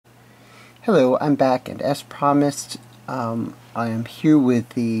Hello, I'm back, and as promised, I am here with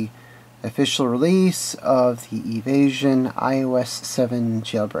the official release of the Evasion iOS 7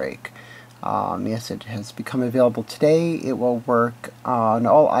 jailbreak. Yes, it has become available today. It will work on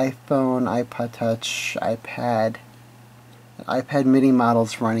all iPhone, iPod Touch, iPad, and iPad mini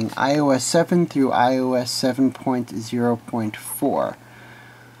models running iOS 7 through iOS 7.0.4.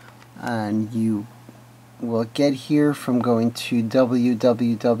 And you will get here from going to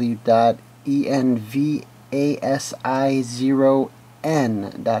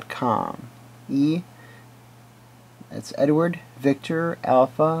www.envasi0n.com. That's Edward, Victor,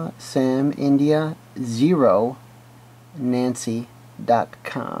 Alpha, Sam, India, 0,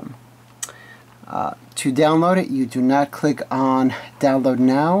 Nancy.com. To download it, you do not click on Download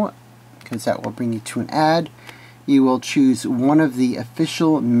Now, because that will bring you to an ad. You will choose one of the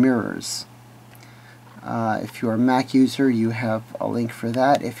official mirrors. If you're a Mac user, you have a link for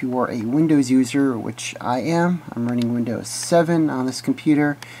that. If you are a Windows user, which I am, I'm running Windows 7 on this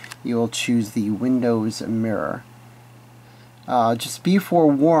computer, you will choose the Windows mirror. Just be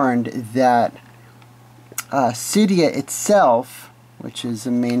forewarned that Cydia itself, which is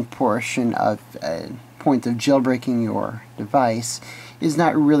the main portion of point of jailbreaking your device, is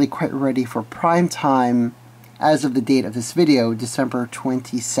not really quite ready for prime time as of the date of this video, December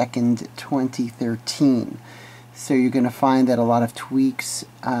 22nd, 2013. So you're going to find that a lot of tweaks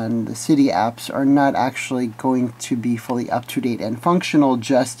on the Cydia apps are not actually going to be fully up to date and functional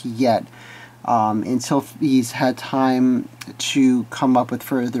just yet, until he's had time to come up with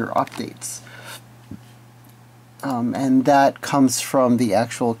further updates. And that comes from the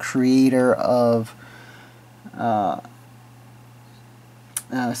actual creator of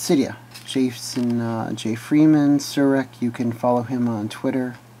Cydia, Jason J. Freeman, Surek. You can follow him on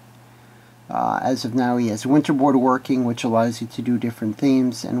Twitter. As of now, he has Winterboard working, which allows you to do different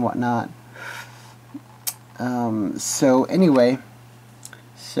themes and whatnot. So anyway,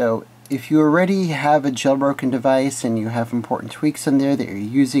 if you already have a jailbroken device and you have important tweaks in there that you're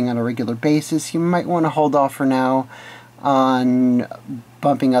using on a regular basis, you might want to hold off for now on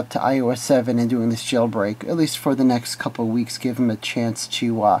bumping up to iOS 7 and doing this jailbreak, at least for the next couple of weeks. Give them a chance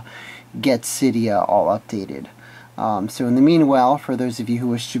to get Cydia all updated. So in the meanwhile, for those of you who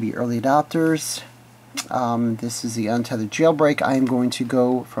wish to be early adopters, this is the Untethered Jailbreak. I am going to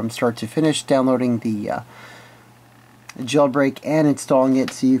go from start to finish downloading the jailbreak and installing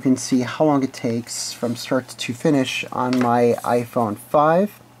it, so you can see how long it takes from start to finish on my iPhone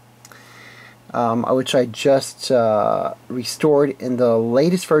 5, which I just restored in the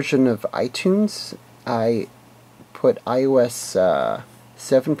latest version of iTunes. I put iOS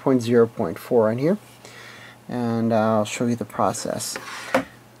 7.0.4 on here, and I'll show you the process.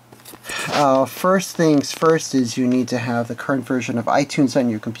 First things first is you need to have the current version of iTunes on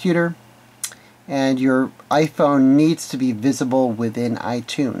your computer, and your iPhone needs to be visible within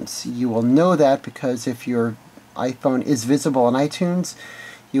iTunes. You will know that because if your iPhone is visible in iTunes,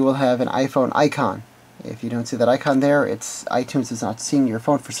 you will have an iPhone icon. If you don't see that icon there, iTunes is not seeing your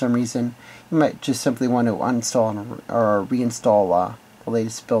phone for some reason. You might just simply want to uninstall or reinstall the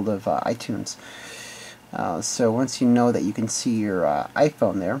latest build of iTunes. So once you know that you can see your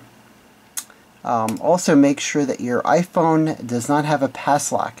iPhone there, also make sure that your iPhone does not have a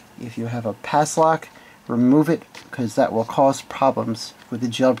pass lock. If you have a pass lock, remove it, because that will cause problems with the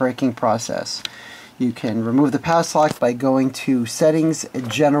jailbreaking process. You can remove the pass lock by going to Settings,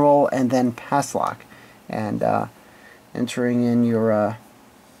 General, and then Pass Lock, and entering in your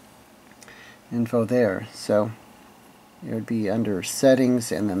info there. So it would be under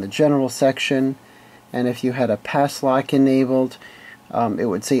Settings and then the General section, and if you had a pass lock enabled, it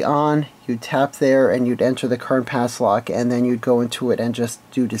would say on. You'd tap there and you'd enter the current pass lock, and then you'd go into it and just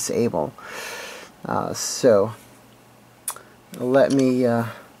do disable. So let me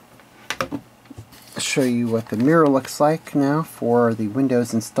show you what the mirror looks like now for the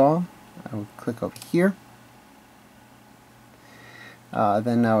Windows install. I will click over here.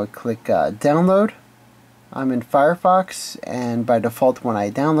 Then I would click download. I'm in Firefox, and by default when I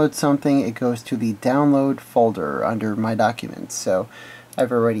download something, it goes to the download folder under my documents. So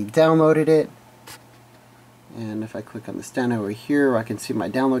I've already downloaded it, and if I click on this down over here, I can see my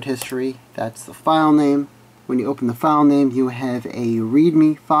download history. That's the file name. When you open the file name, you have a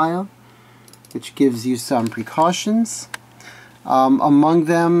README file, which gives you some precautions. Among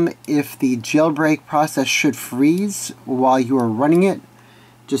them, if the jailbreak process should freeze while you are running it,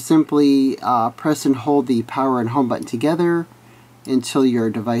 just simply press and hold the power and home button together until your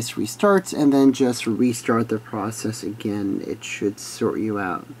device restarts, and then just restart the process again. It should sort you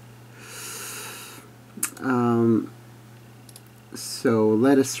out. So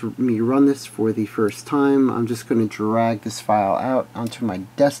let me run this for the first time. I'm just going to drag this file out onto my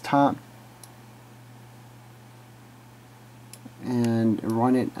desktop and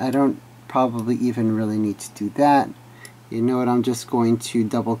run it. I don't probably even really need to do that. You know what, I'm just going to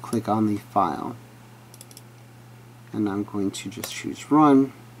double click on the file and I'm going to just choose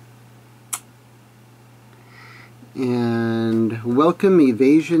run. And welcome,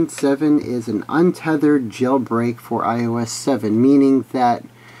 Evasion 7 is an untethered jailbreak for iOS 7, meaning that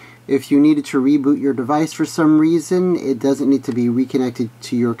if you needed to reboot your device for some reason, it doesn't need to be reconnected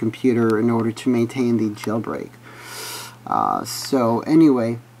to your computer in order to maintain the jailbreak. So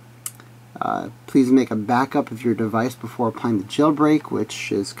anyway, please make a backup of your device before applying the jailbreak,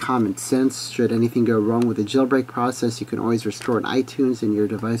 which is common sense. Should anything go wrong with the jailbreak process, you can always restore in iTunes and your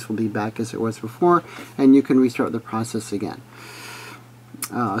device will be back as it was before, and you can restart the process again.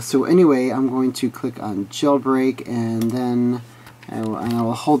 So anyway, I'm going to click on jailbreak, and then I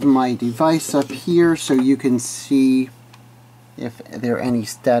will hold my device up here so you can see if there are any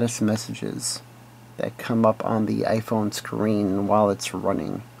status messages that come up on the iPhone screen while it's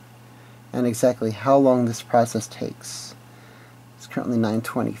running, and exactly how long this process takes. It's currently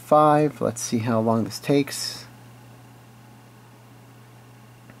 9:25. Let's see how long this takes.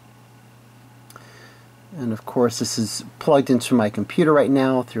 And of course, this is plugged into my computer right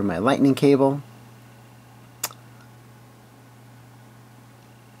now through my lightning cable.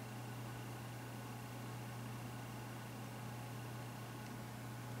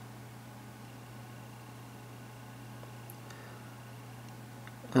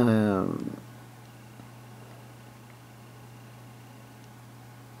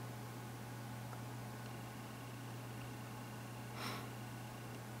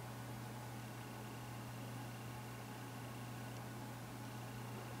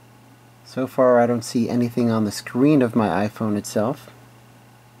 So far, I don't see anything on the screen of my iPhone itself.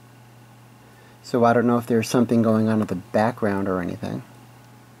 So I don't know if there's something going on in the background or anything.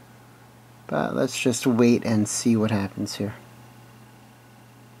 But let's just wait and see what happens here.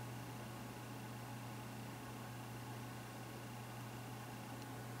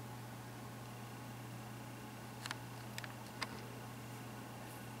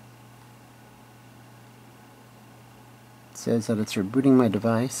 It says that it's rebooting my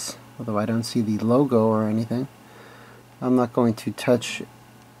device, although I don't see the logo or anything. I'm not going to touch.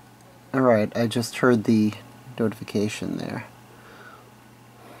 Alright, I just heard the notification there.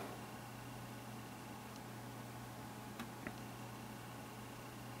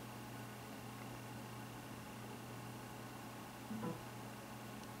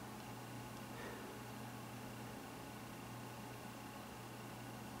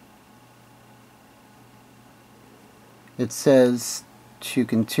 It says to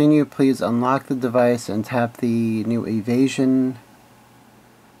continue, please unlock the device and tap the new Evasion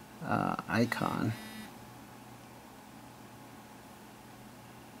icon.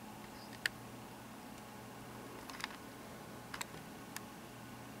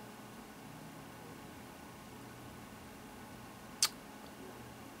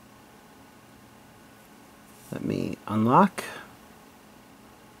 Let me unlock,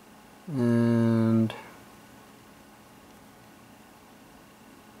 and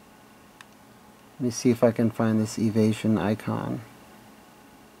let me see if I can find this Evasion icon.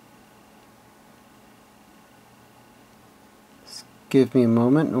 Just give me a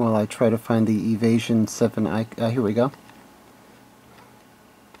moment while I try to find the Evasion 7 icon. Here we go.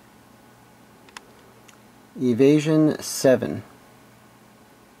 Evasion 7.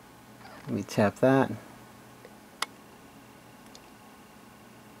 Let me tap that.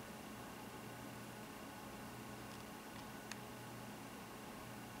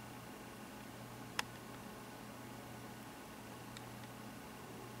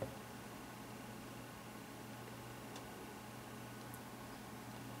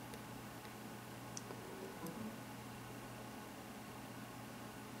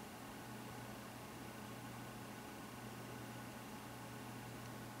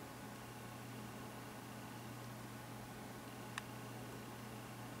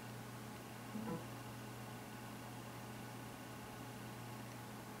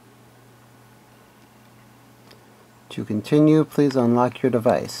 To continue, please unlock your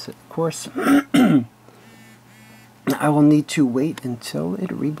device. Of course, I will need to wait until it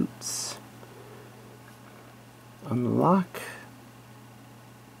reboots. Unlock.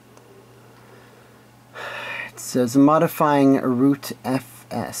 It says modifying root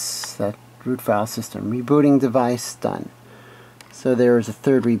FS, that root file system. Rebooting device done. So there is a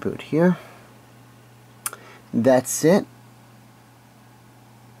third reboot here. That's it.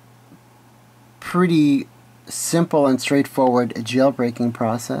 Pretty simple and straightforward jailbreaking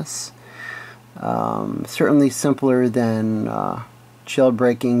process. Certainly simpler than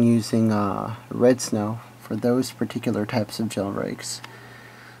jailbreaking using Red Snow for those particular types of jailbreaks.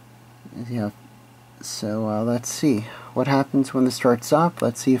 Yeah. So let's see what happens when this starts up.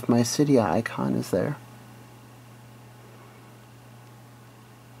 Let's see if my Cydia icon is there.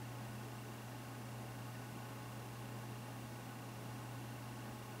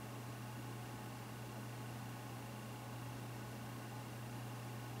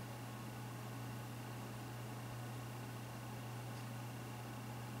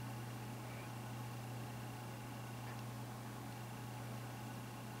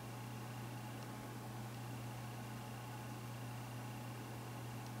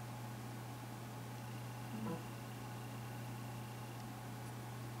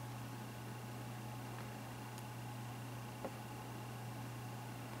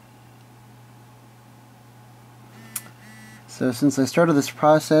 So since I started this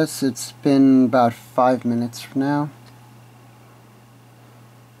process, it's been about 5 minutes from now.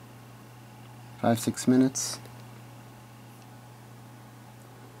 5-6 minutes.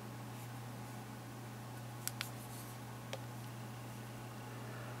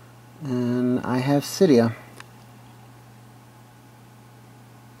 And I have Cydia.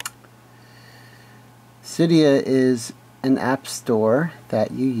 Cydia is an app store that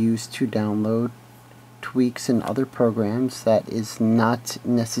you use to download tweaks and other programs that is not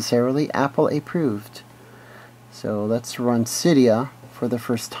necessarily Apple approved. So let's run Cydia for the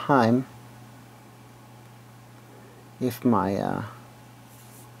first time. If my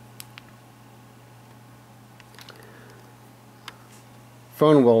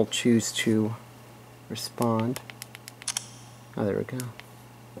phone will choose to respond. Oh, there we go.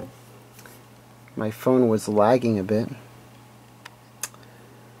 My phone was lagging a bit.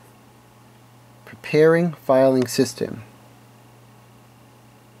 Preparing filing system.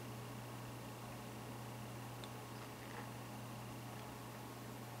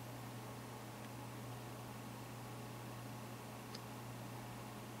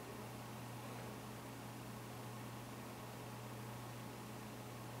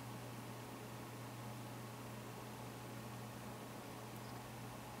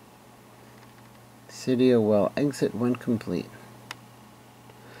 Cydia will exit when complete.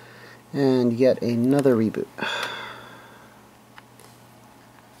 And yet another reboot.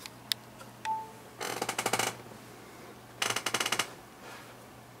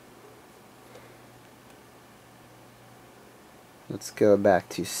 Let's go back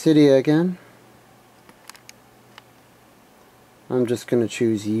to Cydia again. I'm just going to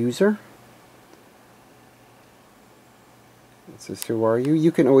choose user. It says, who are you?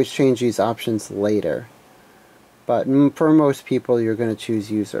 You can always change these options later, but for most people you're going to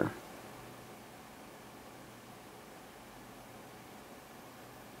choose user.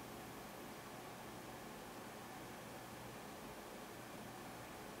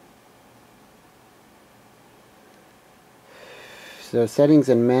 So settings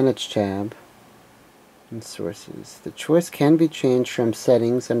and manage tab and sources. The choice can be changed from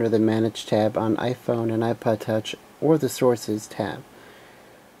settings under the manage tab on iPhone and iPod Touch or the sources tab.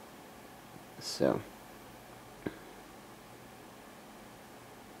 So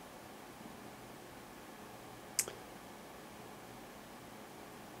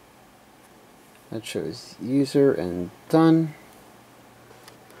that shows user and done.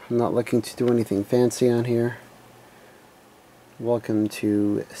 I'm not looking to do anything fancy on here. Welcome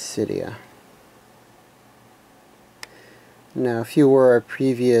to Cydia. Now, if you were a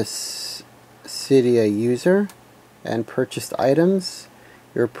previous Cydia user and purchased items,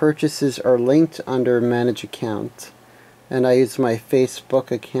 your purchases are linked under Manage Account. And I use my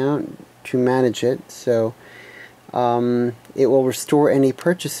Facebook account to manage it, so it will restore any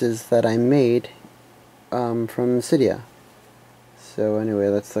purchases that I made from Cydia. So anyway,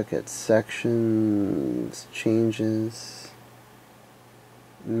 let's look at sections, changes,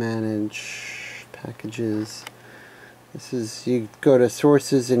 manage, packages. This is, you go to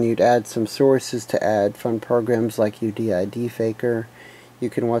sources and you'd add some sources to add fun programs like UDID Faker. You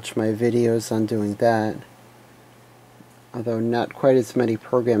can watch my videos on doing that, although not quite as many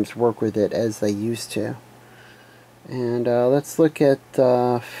programs work with it as they used to. And let's look at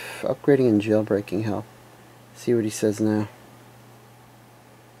upgrading and jailbreaking help. See what he says now.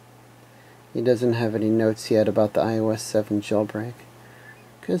 He doesn't have any notes yet about the iOS 7 jailbreak,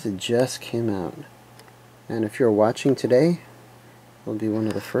 because it just came out. And if you're watching today, you'll be one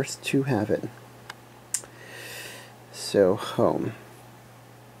of the first to have it. So, home.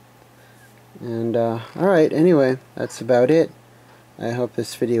 And, alright, anyway, that's about it. I hope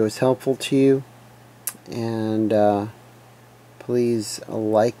this video is helpful to you. and please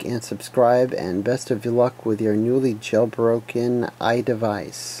like and subscribe, and best of luck with your newly jailbroken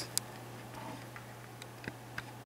iDevice.